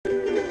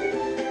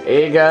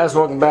Hey guys,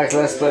 welcome back.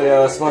 Let's play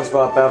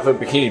SpongeBob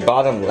Level-Bikini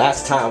Bottom.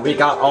 Last time we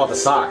got all the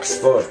socks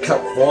for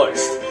Cup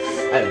Forest,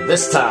 and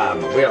this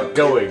time we are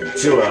going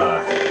to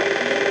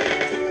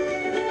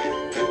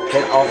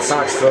get all the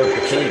socks for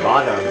Bikini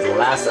Bottom. The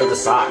last of the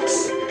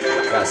socks.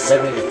 Got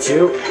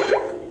 72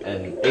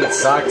 and 8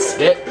 socks to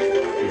get.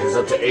 It goes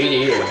up to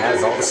 80 and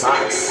has all the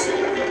socks.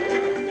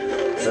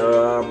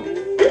 So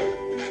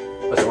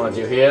what you want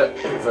to do here?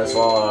 First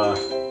of all,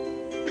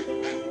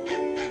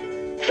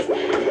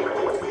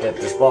 get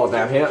this ball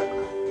down here.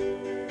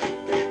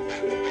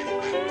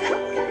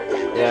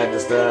 Yeah,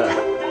 just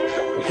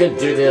we could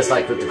do this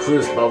like with the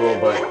cruise bubble,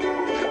 but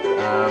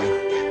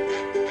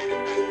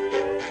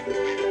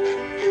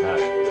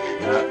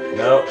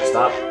no,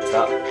 stop.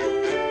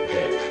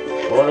 Okay,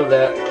 hold over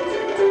there.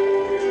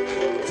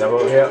 Jump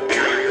over here.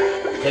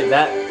 Hit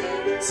that.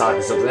 Sock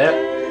is over there.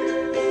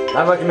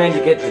 I recommend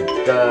you get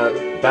the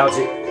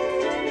bouncy.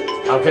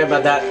 I don't care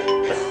about that.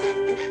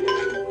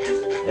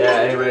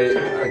 Yeah, anyway,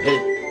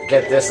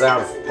 get this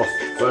out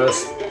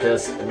first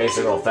because it makes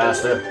it a little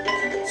faster.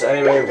 So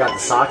anyway, we've got the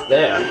sock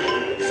there.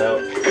 So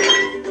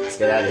let's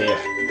get out of here.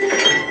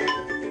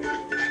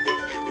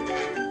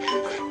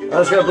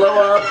 Oh, it's gonna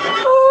blow up.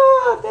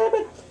 Oh, damn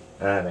it!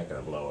 That ain't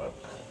gonna blow up.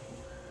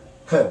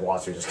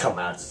 Water just come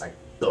out, just like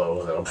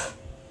blows up.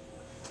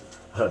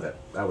 Oh, that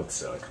would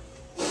suck.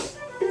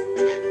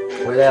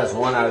 Well, that's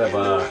 1 out of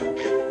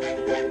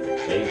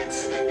 8.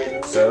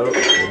 So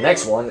the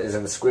next one is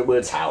in the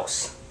Squidward's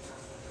house.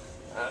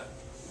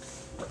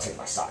 I'll take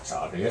my socks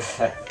off here.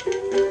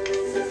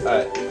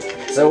 Alright,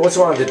 so what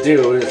you want to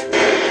do is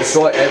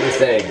destroy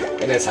everything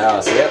in this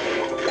house, yep.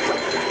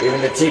 Even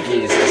the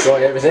tikis,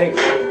 destroy everything.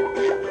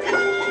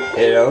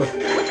 You know,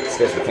 just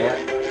because we can't.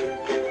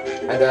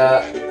 And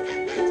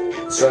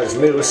destroy this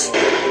moose.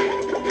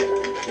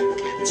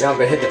 Jump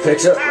and hit the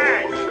picture.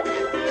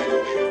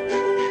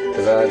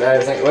 Because that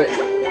everything, wait,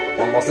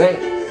 one more thing.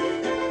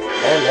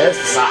 And there's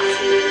the sock.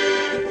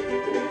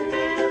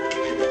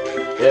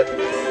 Yep.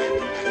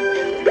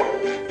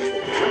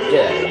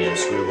 Get out of here,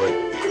 Squidward.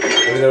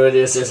 Even though it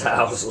is his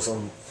house or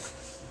something.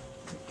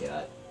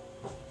 God.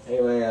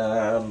 Anyway,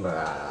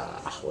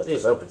 what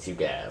is up with you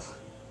guys?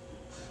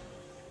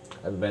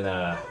 I've been,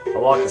 I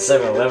walked to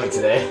 7-Eleven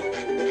today.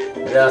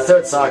 And the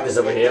third sock is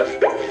over here.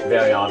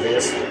 Very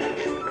obvious.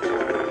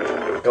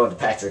 Going to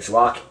Patrick's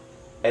Rock.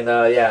 And,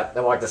 yeah, I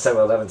walked to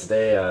 7-Eleven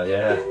today,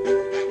 yeah.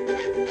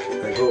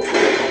 Pretty cool.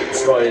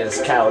 Destroy his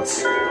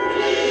couch.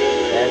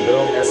 And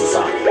boom, there's the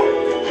sock.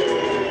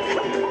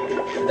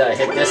 And then I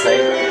hit this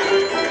thing.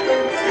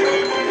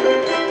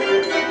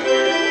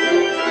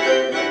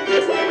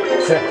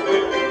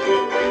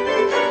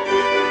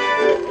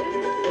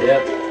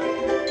 Yep.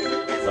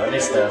 Funny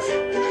stuff.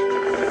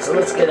 So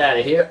let's get out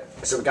of here.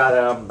 So we got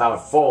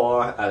about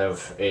 4 out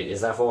of 8.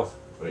 Is that 4?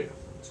 Wait.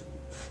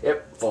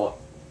 Yep, 4.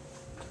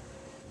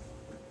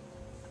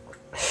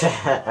 4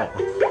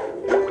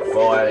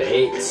 out of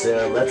 8,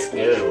 so let's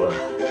go.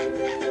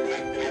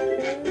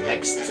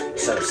 Next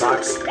set of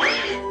socks.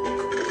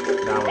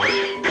 Now we'll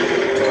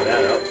throw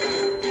that up.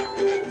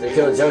 Did it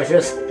kill the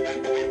jellyfish?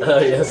 Oh,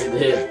 yes it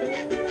did.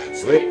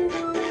 Sweet.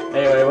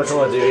 Anyway, what you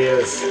want to do here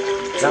is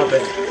jump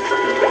and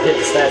hit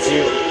the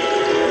statue.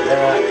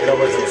 Get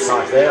over to the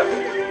sock there.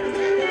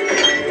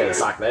 Get a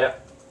sock there.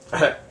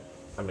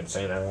 I've been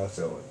saying that,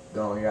 so we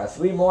only got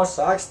 3 more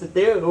socks to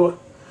do.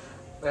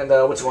 And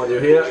what you want to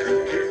do here?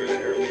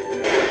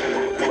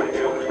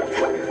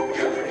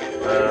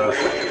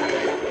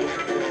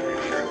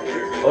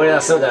 Oh yeah,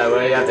 so that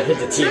way you have to hit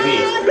the TV.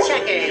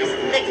 Checkers,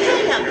 the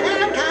king of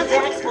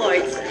non-contact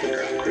sports.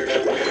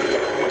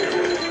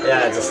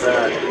 Yeah, just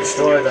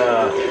destroy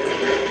the.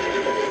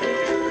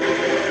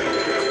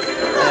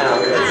 Yeah,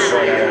 I'm gonna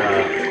destroy that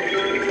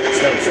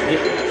stone TV.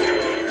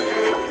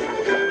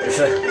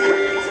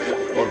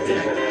 Or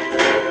people.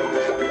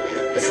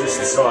 Let's just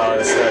destroy all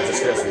this stuff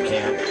just because we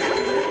can.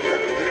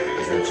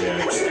 These are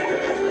jokes.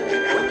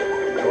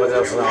 What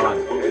else is on?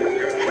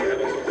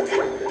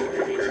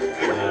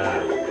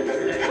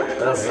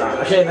 What else is on?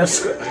 Okay, enough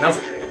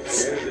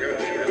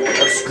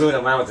screwing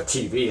around with the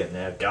TV in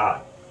there.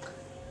 God.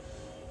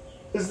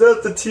 Is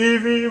that the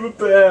TV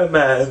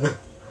repairman?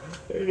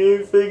 I need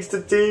to fix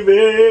the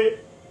TV.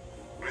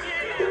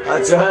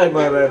 I tried,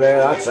 my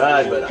man. I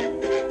tried, but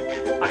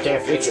I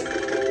can't fix it.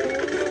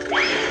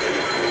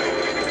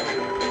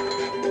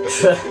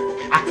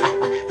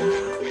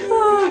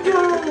 Oh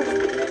God.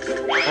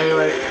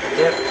 Anyway,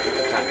 yep.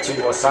 Got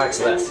 2 more socks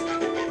left.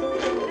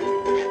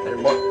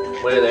 And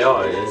where they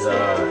are is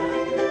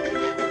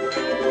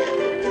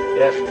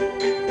yep.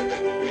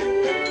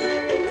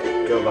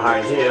 Go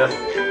behind here.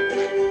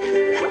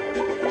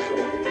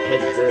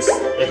 Hit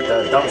the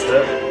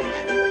dumpster.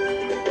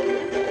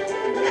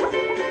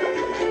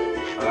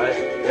 Alright,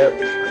 yep.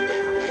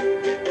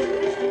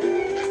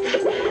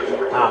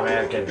 Ah man,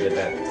 I can't get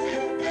that.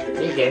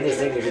 Can you get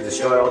anything if you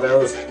destroy all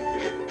those?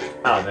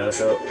 I don't know,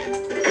 so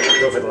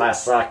go for the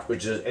last sock,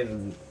 which is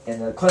in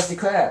the Krusty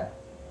Krab.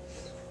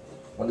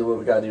 Wonder what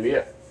we gotta do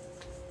here.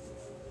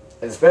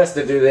 It's best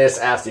to do this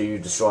after you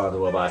destroy the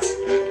robots.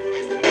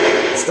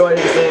 Destroy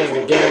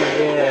everything again,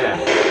 yeah.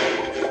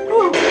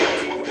 Woo.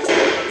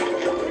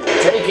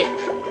 Take it.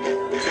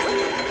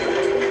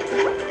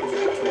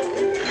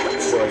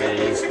 Destroy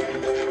these.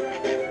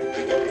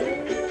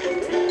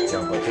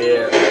 Jump up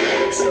here.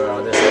 Destroy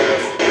all this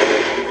stuff.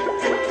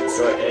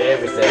 Destroy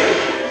everything.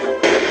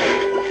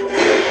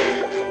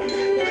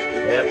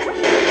 Yep.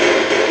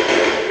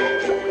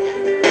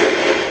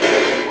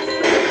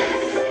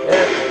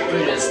 Yep,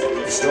 we're just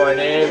destroying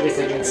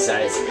everything in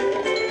sight.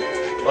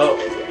 Whoa.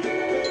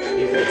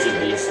 Even the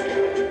TVs.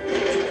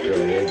 Go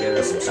here, give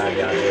us some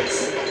shiny objects.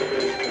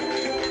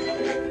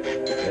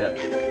 Yep.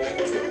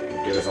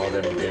 Give us all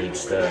them good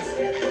stuff.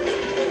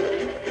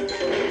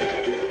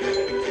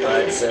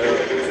 Alright, so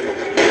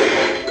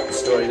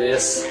destroy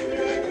this.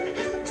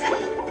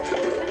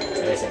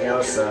 Anything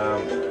else?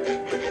 Activate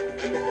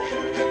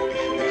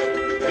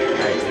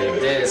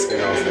this,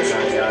 get all some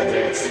shiny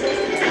objects.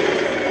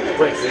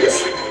 Break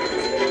this.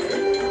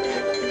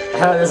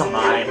 There's a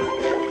mine.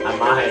 A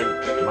mine,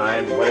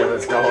 whatever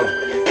it's called.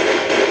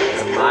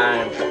 It's a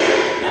mine.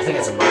 I think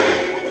it's a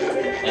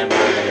mine.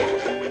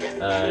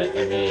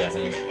 M-I-M-E, I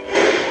think.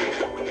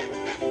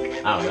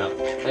 I don't know.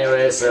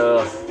 Anyway,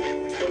 so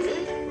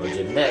we'll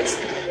do next.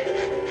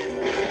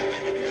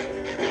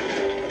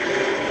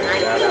 I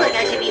feel like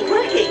I should be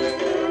working.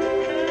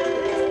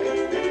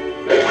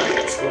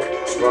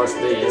 Squash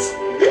these.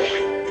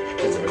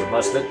 Get a bit of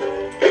mustard.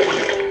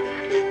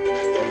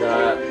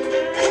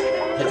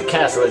 And hit the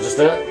cash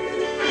register.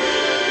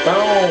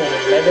 Boom!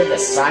 Maybe the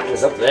sack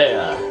is up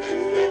there.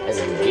 As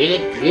in,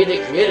 get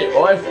it,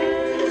 boy.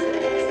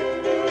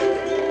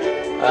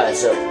 Alright,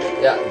 so,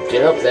 yeah,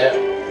 get up there.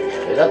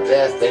 Get up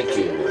there, thank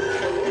you.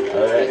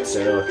 Alright,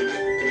 so,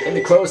 in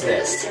the crow's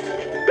nest.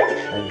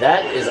 And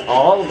that is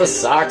all the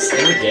socks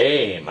in the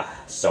game.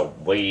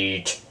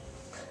 Sweet.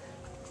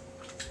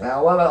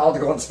 Now, what about all the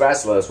golden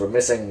spatulas? We're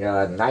missing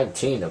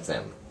 19 of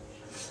them.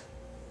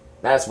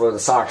 That's where the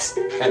socks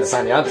and the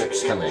shiny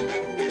objects come in.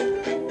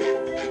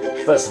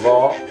 First of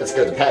all, let's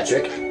go to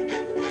Patrick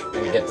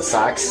and get the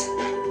socks.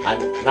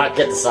 Not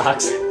get the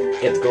socks,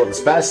 get the golden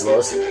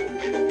spatulas.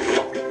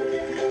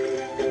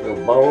 Go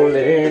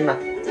bowling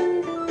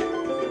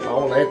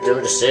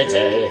through the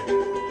city.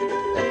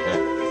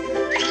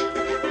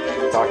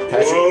 Talk to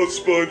Patrick. Wow,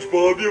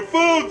 SpongeBob, you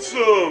found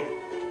some!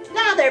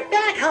 Now they're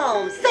back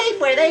home, safe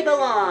where they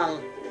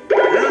belong.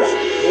 Here's a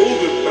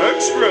golden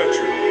back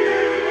scratcher.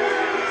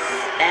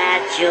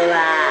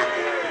 Spatula.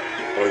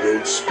 I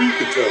don't speak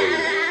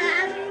Italian.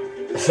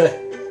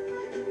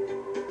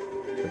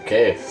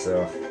 Okay,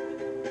 so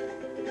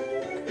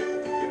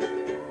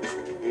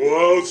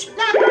Wow,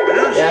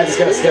 yeah, I'm just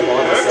gonna skip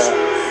on this. I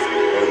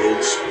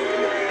don't speak.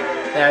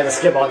 Yeah, just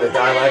skip on the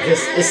dialogue.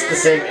 It's the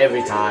same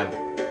every time.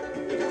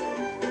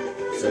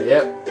 So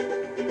yep,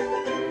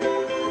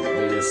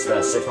 do this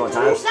 6 more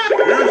times. I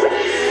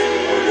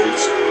don't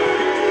speak.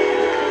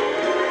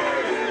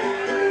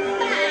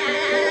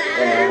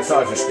 And I'm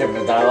sorry for skipping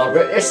the dialogue,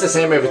 but it's the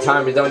same every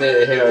time. You don't need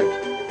to hear it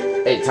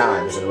 8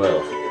 times in a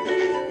row.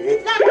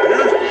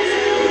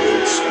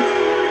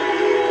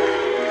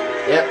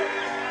 Yep.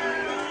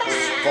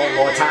 4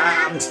 more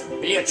times,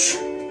 bitch.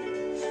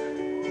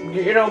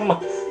 Get him,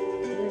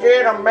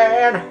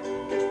 man.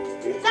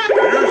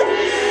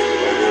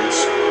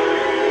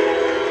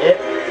 Yep.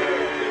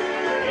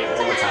 8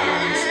 more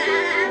times.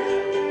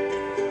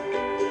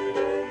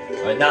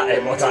 Wait, not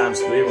 8 more times,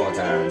 3 more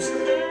times.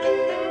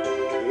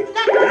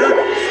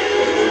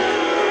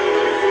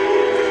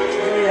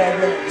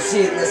 Yeah, you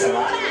see this a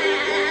lot.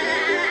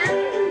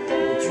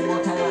 2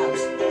 more times.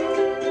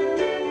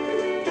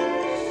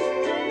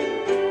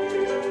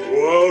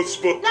 Wow,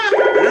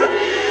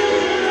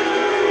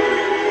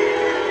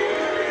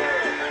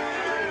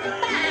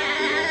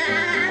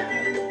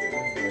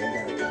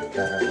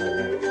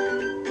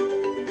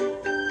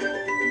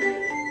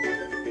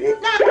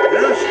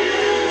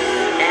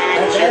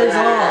 That is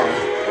all.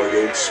 I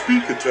don't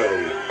speak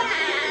Italian.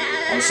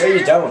 I'm sure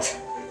you don't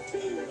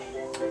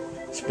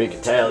speak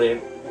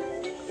Italian.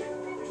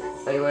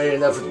 Anyway,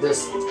 enough of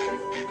this.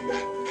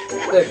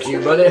 Thank you,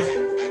 buddy.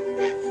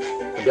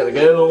 I gotta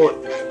go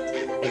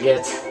and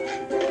get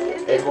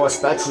 8 more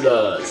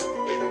spatulas.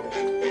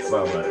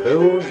 From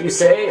who, you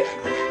say?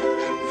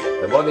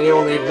 The one and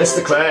only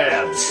Mr.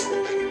 Krabs.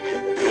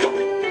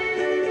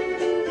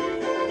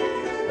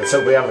 Let's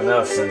hope we have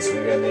enough, since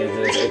we're gonna need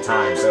this 8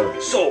 times, so...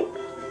 So,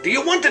 do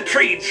you want to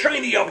trade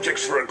shiny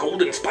objects for a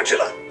golden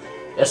spatula?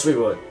 Yes, we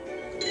would.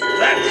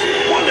 That's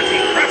quality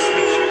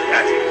craftsmanship,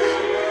 that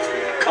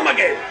is. Come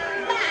again.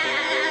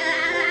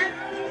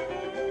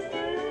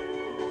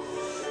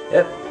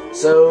 Yep,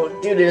 so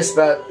do this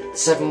about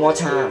 7 more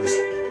times.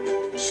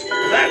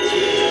 That's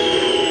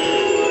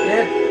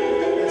Yep,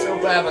 let's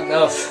hope I have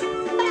enough.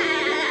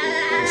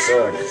 I'm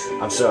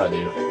sure I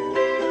do.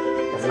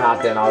 If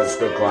not, then I'll just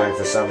go grind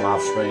for something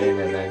off screen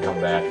and then come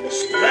back.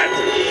 that's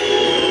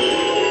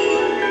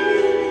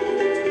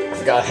I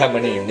forgot how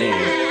many you need.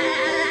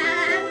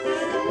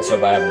 Let's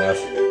hope I have enough.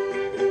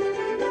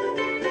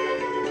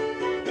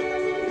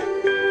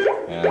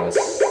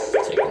 Let's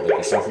take a look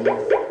at something.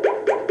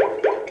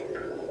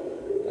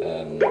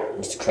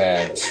 Mr.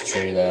 Krabs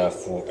trade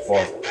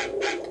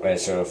wait,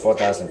 so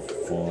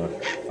 4,004,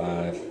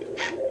 5,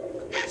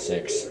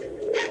 6,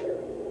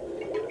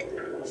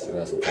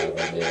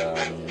 6,500.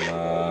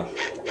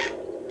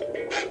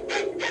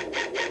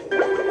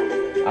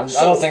 I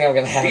don't think I'm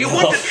gonna have. Do you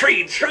want to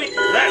trade straight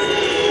that?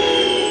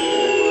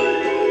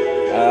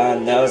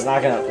 No, it's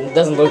not gonna. It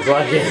doesn't look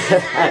like it.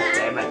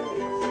 Damn it.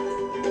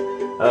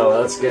 Oh,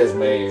 well, let's get as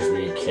many as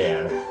we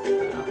can.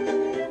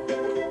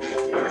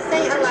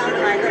 Say hello to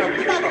my little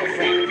bubble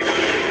friend.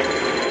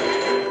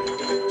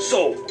 So,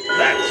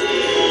 that's...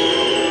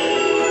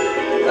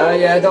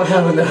 Yeah, I don't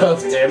have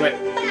enough, damn it.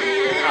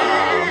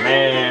 Oh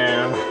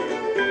man.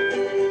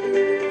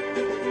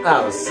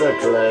 That was so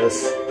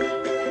close.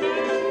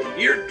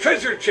 Your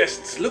treasure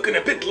chest's looking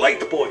a bit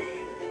light, boy.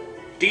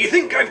 Do you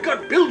think I've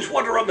got bilge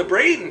water on the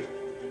brain?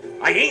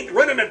 I ain't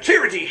running a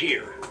charity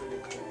here.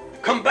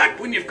 Come back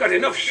when you've got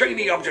enough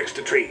shiny objects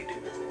to trade.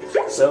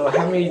 So,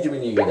 how many do we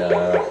need?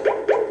 Mr.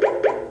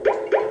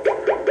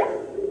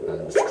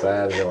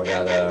 Krabs, and we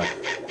got,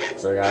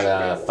 so we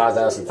got,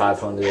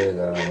 5,500,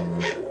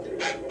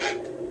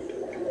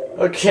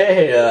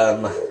 okay,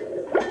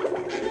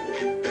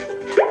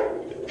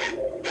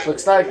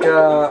 looks like,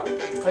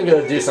 I'm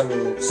gonna do some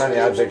shiny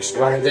objects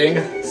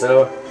grinding,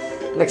 so,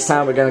 next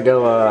time we're gonna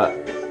go,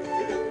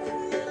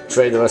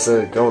 trade the rest of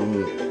the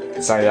golden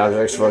shiny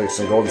objects for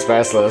some golden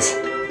spatulas.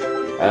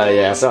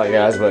 Yeah, sorry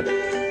guys, but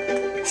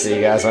see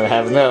you guys when I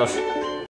have enough.